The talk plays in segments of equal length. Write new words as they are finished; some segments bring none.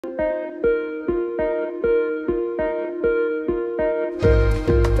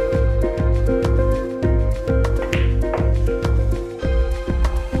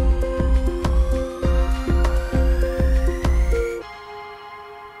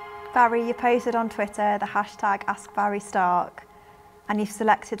Barry, you posted on Twitter the hashtag AskBarryStark, and you've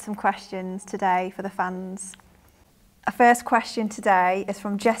selected some questions today for the fans. Our first question today is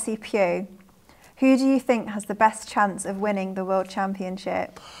from Jessie Pugh. Who do you think has the best chance of winning the World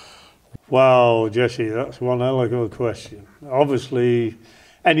Championship? Wow, Jessie, that's one hell of a question. Obviously,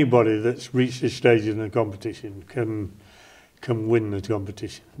 anybody that's reached this stage in the competition can win the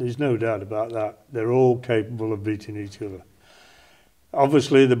competition. There's no doubt about that. They're all capable of beating each other.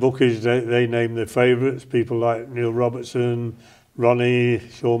 Obviously, the bookies, they name their favourites, people like Neil Robertson, Ronnie,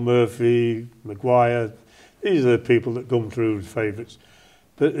 Sean Murphy, Maguire. These are the people that come through as favourites.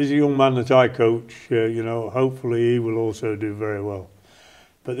 But as a young man that I coach, you know, hopefully he will also do very well.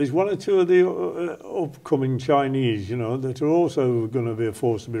 But there's one or two of the upcoming Chinese, you know, that are also going to be a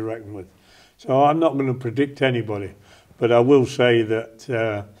force to be reckoned with. So I'm not going to predict anybody, but I will say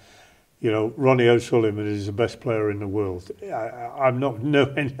that, you know, Ronnie O'Sullivan is the best player in the world. I'm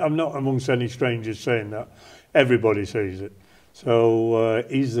not amongst any strangers saying that. Everybody says it. So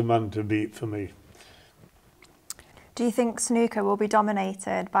he's the man to beat for me. Do you think snooker will be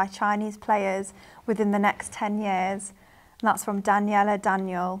dominated by Chinese players within the next 10 years? And that's from Daniela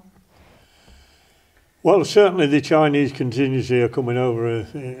Daniel. Well, certainly the Chinese continuously are coming over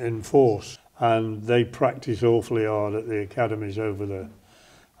in force, and they practice awfully hard at the academies over there.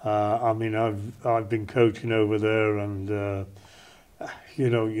 I mean, I've been coaching over there, and you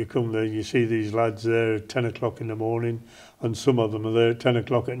know, you come there, you see these lads there at 10 o'clock in the morning, and some of them are there at 10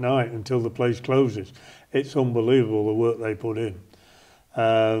 o'clock at night until the place closes. It's unbelievable the work they put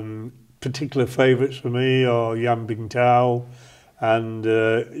in. Particular favourites for me are Yan Bingtao and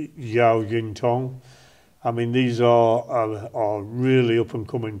Yao Jintong. I mean, these are really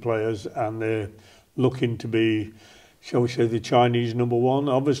up-and-coming players, and they're looking to be, shall we say, the Chinese number one.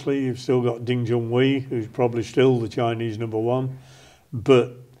 Obviously, you've still got Ding Junhui, who's probably still the Chinese number one,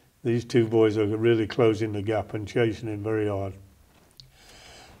 but these two boys are really closing the gap and chasing him very hard.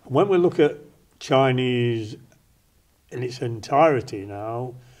 When we look at Chinese in its entirety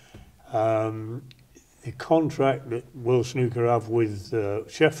now, the contract that World Snooker have with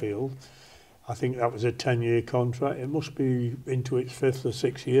Sheffield, I think that was a 10-year contract. It must be into its 5th or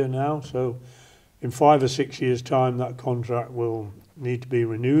 6th year now. So in 5 or 6 years' time, that contract will need to be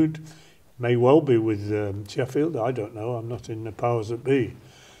renewed. May well be with Sheffield. I don't know. I'm not in the powers that be.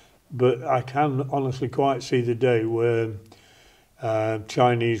 But I can honestly quite see the day where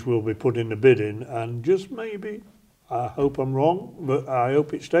Chinese will be putting the bid in, and just maybe, I hope I'm wrong, but I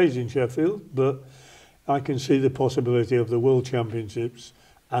hope it stays in Sheffield, but I can see the possibility of the World Championships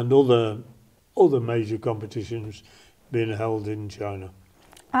and other major competitions being held in China.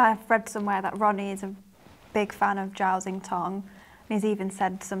 I've read somewhere that Ronnie is a big fan of Zhao Xingtong, and he's even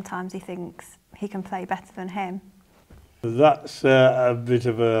said sometimes he thinks he can play better than him. That's a bit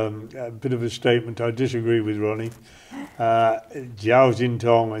of a statement. I disagree with Ronnie. Zhao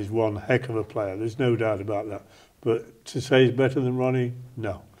Xintong is one heck of a player. There's no doubt about that. But to say he's better than Ronnie,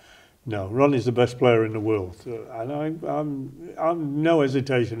 no. No, Ronnie's the best player in the world. And I'm no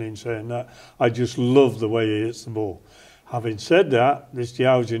hesitation in saying that. I just love the way he hits the ball. Having said that, this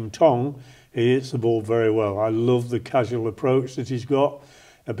Zhao Jintong, he hits the ball very well. I love the casual approach that he's got.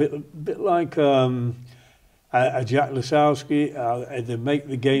 A bit like a Jack Lisowski. They make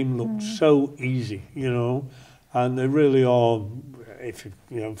the game look so easy, you know. And they really are, if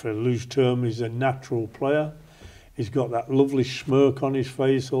you know, for a loose term, he's a natural player. He's got that lovely smirk on his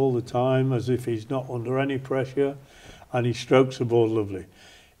face all the time, as if he's not under any pressure, and he strokes the ball lovely.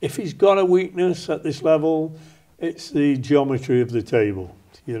 If he's got a weakness at this level, it's the geometry of the table,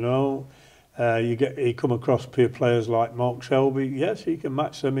 you know. You come across peer players like Mark Selby. Yes, he can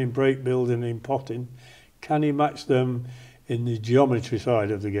match them in break building, in potting. Can he match them in the geometry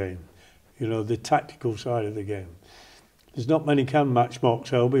side of the game? You know, the tactical side of the game. There's not many can match Mark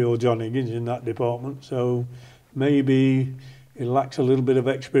Selby or John Higgins in that department, so maybe he lacks a little bit of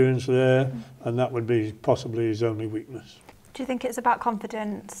experience there, and that would be possibly his only weakness. Do you think it's about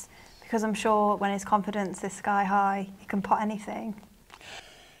confidence? Because I'm sure when his confidence is sky high, he can pot anything.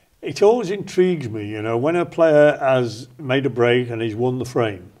 It always intrigues me, you know, when a player has made a break and he's won the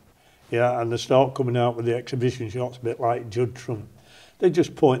frame, yeah, and they start coming out with the exhibition shots, a bit like Judd Trump. They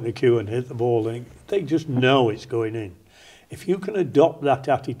just point the cue and hit the ball, and they just know it's going in. If you can adopt that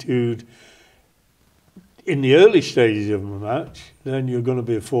attitude in the early stages of a match, then you're going to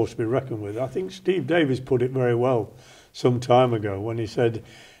be a force to be reckoned with. I think Steve Davis put it very well some time ago when he said,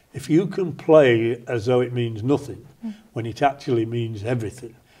 if you can play as though it means nothing, when it actually means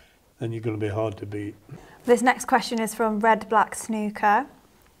everything, then you're going to be hard to beat. This next question is from Red Black Snooker.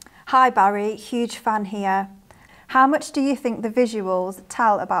 Hi Barry, huge fan here. How much do you think the visuals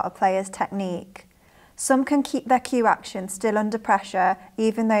tell about a player's technique? Some can keep their cue action still under pressure,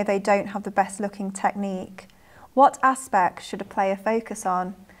 even though they don't have the best looking technique. What aspects should a player focus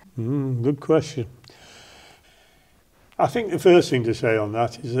on? Good question. I think the first thing to say on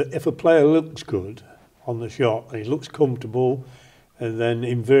that is that if a player looks good on the shot and he looks comfortable, and then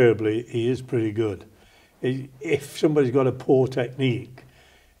invariably he is pretty good. If somebody's got a poor technique,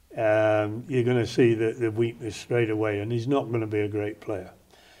 you're going to see the weakness straight away, and he's not going to be a great player.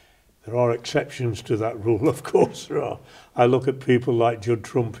 There are exceptions to that rule, of course there are. I look at people like Judd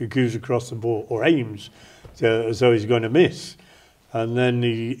Trump, who cues across the ball, or aims as though he's going to miss, and then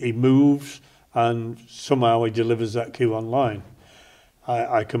he moves, and somehow he delivers that cue on line.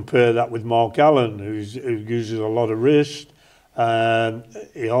 I compare that with Mark Allen, who uses a lot of wrist.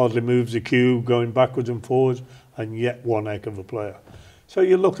 He hardly moves the cue, going backwards and forwards, and yet one heck of a player. So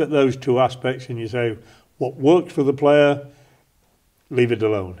you look at those two aspects and you say, what worked for the player, leave it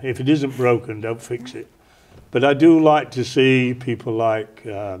alone. If it isn't broken, don't fix it. But I do like to see people like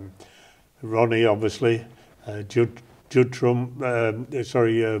Ronnie, obviously, Judd Trump,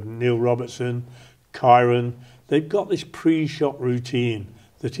 Neil Robertson, Kyron. They've got this pre-shot routine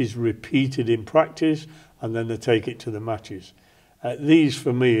that is repeated in practice, and then they take it to the matches. These,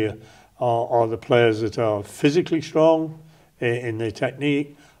 for me, are the players that are physically strong in their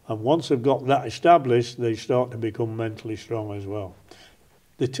technique, and once they've got that established, they start to become mentally strong as well.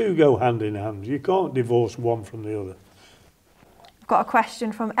 The two go hand in hand. You can't divorce one from the other. I've got a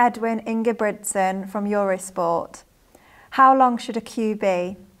question from Edwin Ingebrigtsen from Eurosport. How long should a cue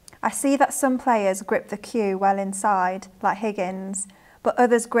be? I see that some players grip the cue well inside, like Higgins, but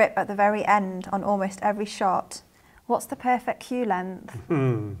others grip at the very end on almost every shot. What's the perfect cue length?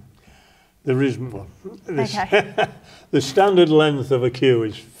 There isn't one. Okay. The standard length of a cue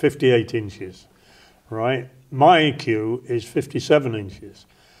is 58 inches, right? My cue is 57 inches,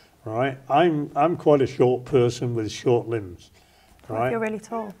 right? I'm quite a short person with short limbs, right? If you're really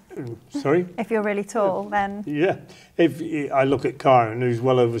tall. Sorry? If you're really tall, then... Yeah. If I look at Kyron, who's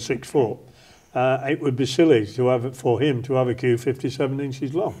well over 6 foot, it would be silly for him to have a cue 57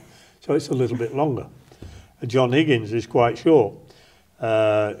 inches long. So it's a little bit longer. John Higgins is quite short.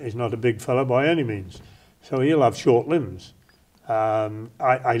 He's not a big fella by any means. So he'll have short limbs.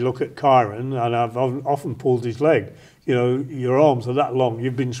 I look at Kyron, and I've often pulled his leg. You know, your arms are that long,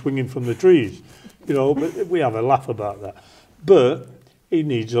 you've been swinging from the trees. You know, but we have a laugh about that. But he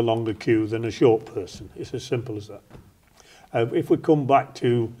needs a longer cue than a short person. It's as simple as that. If we come back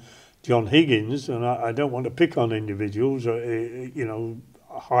to John Higgins, and I don't want to pick on individuals, you know,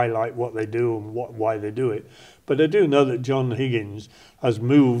 highlight what they do and why they do it, but I do know that John Higgins has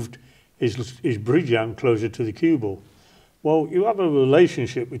moved his bridge hand closer to the cue ball. Well, you have a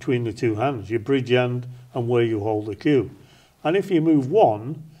relationship between the two hands, your bridge hand and where you hold the cue. And if you move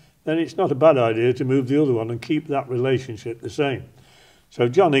one, then it's not a bad idea to move the other one and keep that relationship the same. So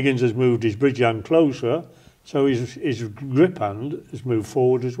John Higgins has moved his bridge hand closer, so his grip hand has moved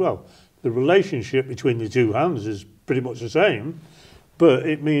forward as well. The relationship between the two hands is pretty much the same, but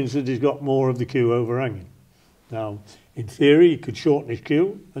it means that he's got more of the cue overhanging. Now, in theory, he could shorten his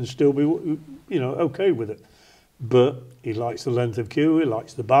cue and still be, you know, okay with it. But he likes the length of cue, he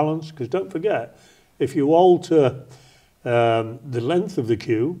likes the balance, because don't forget, if you alter the length of the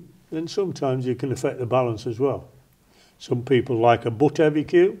cue, then sometimes you can affect the balance as well. Some people like a butt-heavy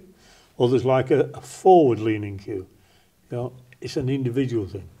cue, others like a forward-leaning cue. You know, it's an individual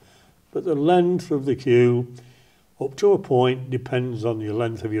thing. But the length of the cue, up to a point, depends on your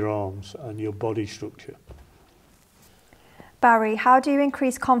length of your arms and your body structure. Barry, how do you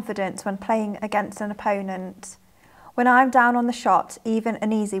increase confidence when playing against an opponent? When I'm down on the shot, even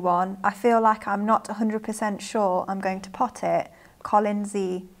an easy one, I feel like I'm not 100% sure I'm going to pot it. Colin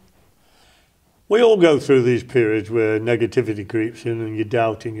Z. We all go through these periods where negativity creeps in and you're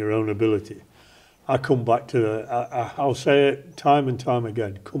doubting your own ability. I come back to I'll say it time and time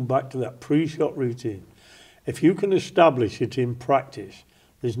again, come back to that pre-shot routine. If you can establish it in practice,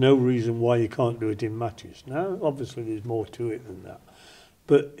 there's no reason why you can't do it in matches. Now, obviously, there's more to it than that.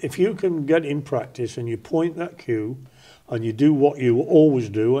 But if you can get in practice and you point that cue and you do what you always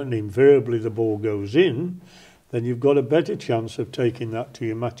do and invariably the ball goes in, then you've got a better chance of taking that to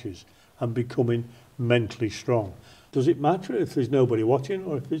your matches and becoming mentally strong. Does it matter if there's nobody watching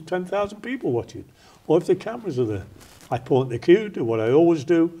or if there's 10,000 people watching or if the cameras are there? I point the cue, do what I always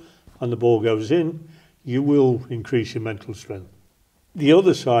do, and the ball goes in, you will increase your mental strength. The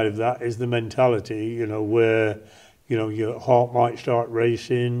other side of that is the mentality, you know, where, you know, your heart might start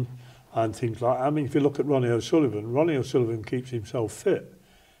racing and things like that. I mean, if you look at Ronnie O'Sullivan keeps himself fit,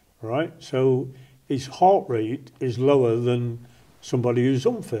 right? So his heart rate is lower than somebody who's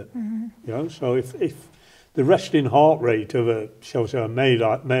unfit. You know, so if the resting heart rate of a, shall we say, a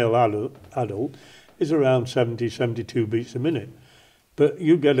male adult is around 70, 72 beats a minute. But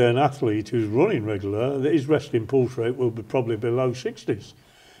you get an athlete who's running regular, his resting pulse rate will be probably below 60s.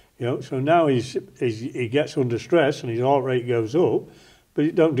 You know, so now he gets under stress and his heart rate goes up, but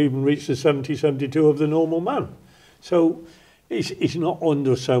it don't even reach the 70, 72 of the normal man. So he's not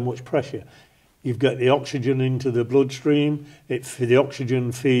under so much pressure. You've got the oxygen into the bloodstream, the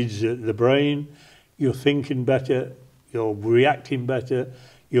oxygen feeds the brain, you're thinking better, you're reacting better,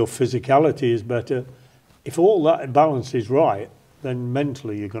 your physicality is better. If all that balance is right, then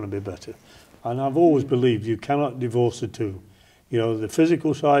mentally you're going to be better. And I've always believed you cannot divorce the two. You know, the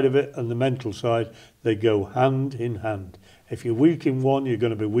physical side of it and the mental side, they go hand in hand. If you're weak in one, you're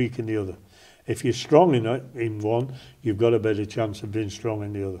going to be weak in the other. If you're strong in one, you've got a better chance of being strong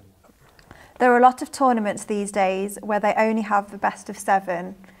in the other. There are a lot of tournaments these days where they only have the best of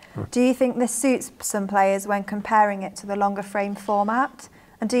 7. Do you think this suits some players when comparing it to the longer frame format?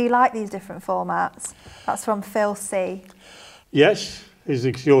 And do you like these different formats? That's from Phil C. Yes, is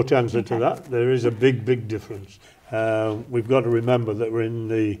the short answer to that. There is a big difference. We've got to remember that we're in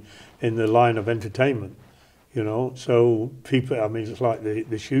the line of entertainment, you know. So people, I mean, it's like the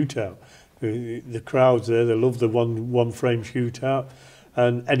shootout. The crowds there, they love the one frame shootout,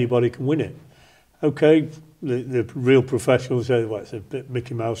 and anybody can win it. Okay, the real professionals say, well, it's a bit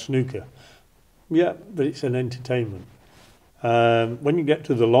Mickey Mouse snooker. Yeah, but it's an entertainment. When you get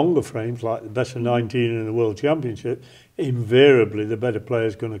to the longer frames, like the best of 19 in the World Championship, invariably the better player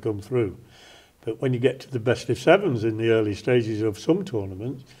is going to come through. But when you get to the best of 7s in the early stages of some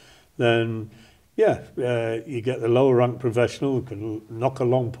tournaments, then yeah, you get the lower ranked professional who can knock a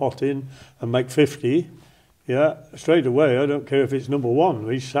long pot in and make 50. Yeah, straight away, I don't care if it's number 1,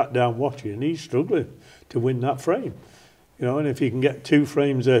 he's sat down watching and he's struggling to win that frame. You know, and if you can get 2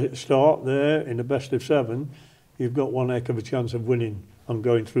 frames at start there in the best of 7, you've got one heck of a chance of winning and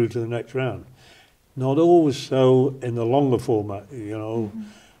going through to the next round. Not always so in the longer format, you know.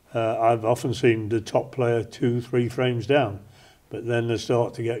 I've often seen the top player 2, 3 frames down, but then they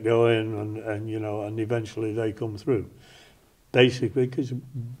start to get going and you know, and eventually they come through. Basically, because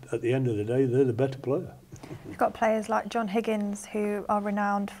at the end of the day, they're the better player. You've got players like John Higgins who are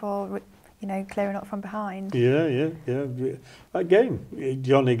renowned for, you know, clearing up from behind. Yeah. Again,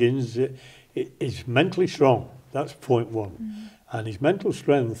 John Higgins is mentally strong. That's point 1. And his mental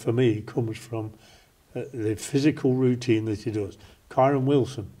strength, for me, comes from the physical routine that he does. Kyron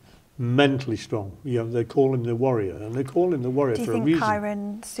Wilson, mentally strong. You know, they call him the warrior, and they call him the warrior for a reason. Do you think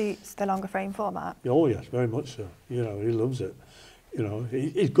Kyron suits the longer frame format? Oh yes, very much so. You know, he loves it. You know,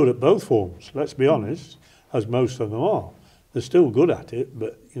 he's good at both forms, let's be honest, as most of them are. They're still good at it,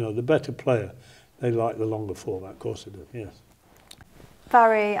 but, you know, the better player, they like the longer format, of course they do, yes.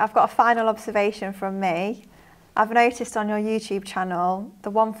 Barry, I've got a final observation from me. I've noticed on your YouTube channel, the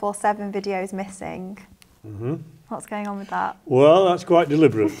 147 video is missing. What's going on with that? Well, that's quite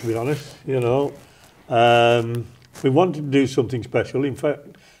deliberate, to be honest, you know. We wanted to do something special. In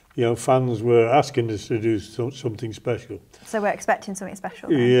fact, you know, fans were asking us to do something special. So we're expecting something special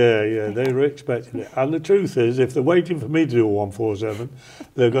then? Yeah, they were expecting it. And the truth is, if they're waiting for me to do a 147,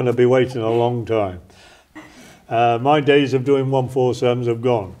 they're going to be waiting a long time. My days of doing 147s have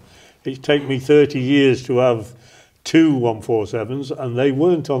gone. It's taken me 30 years to have 2 147s, and they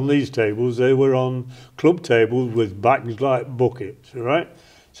weren't on these tables, they were on club tables with backs like buckets, right?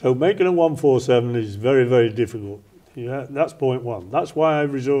 So making a 147 is very difficult. Yeah, that's point 1. That's why I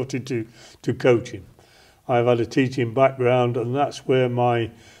resorted to coaching. I've had a teaching background, and that's where I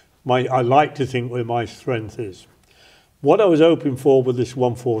like to think where my strength is. What I was hoping for with this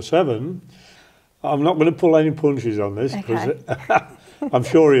 147, I'm not going to pull any punches on this, because I'm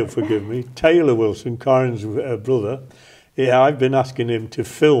sure he'll forgive me. Taylor Wilson, Kyron's brother, I've been asking him to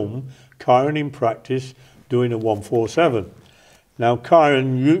film Kyron in practice doing a 147. Now,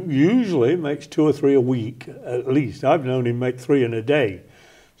 Kyron usually makes 2 or 3 a week, at least. I've known him make 3 in a day.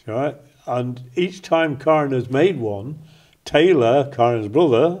 Right? And each time Kyron has made one, Taylor, Kyron's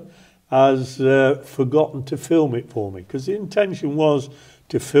brother, has forgotten to film it for me. Because the intention was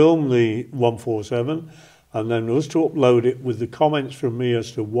to film the 147 and then us to upload it with the comments from me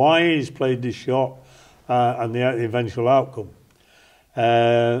as to why he's played this shot and the eventual outcome.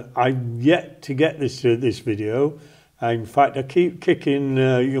 I've yet to get this video. In fact, I keep kicking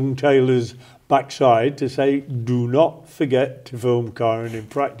young Taylor's backside to say, do not forget to film Kyron in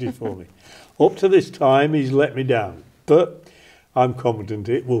practice for me. Up to this time, he's let me down, but I'm confident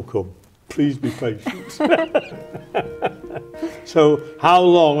it will come. Please be patient. So how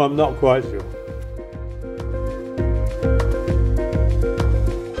long, I'm not quite sure.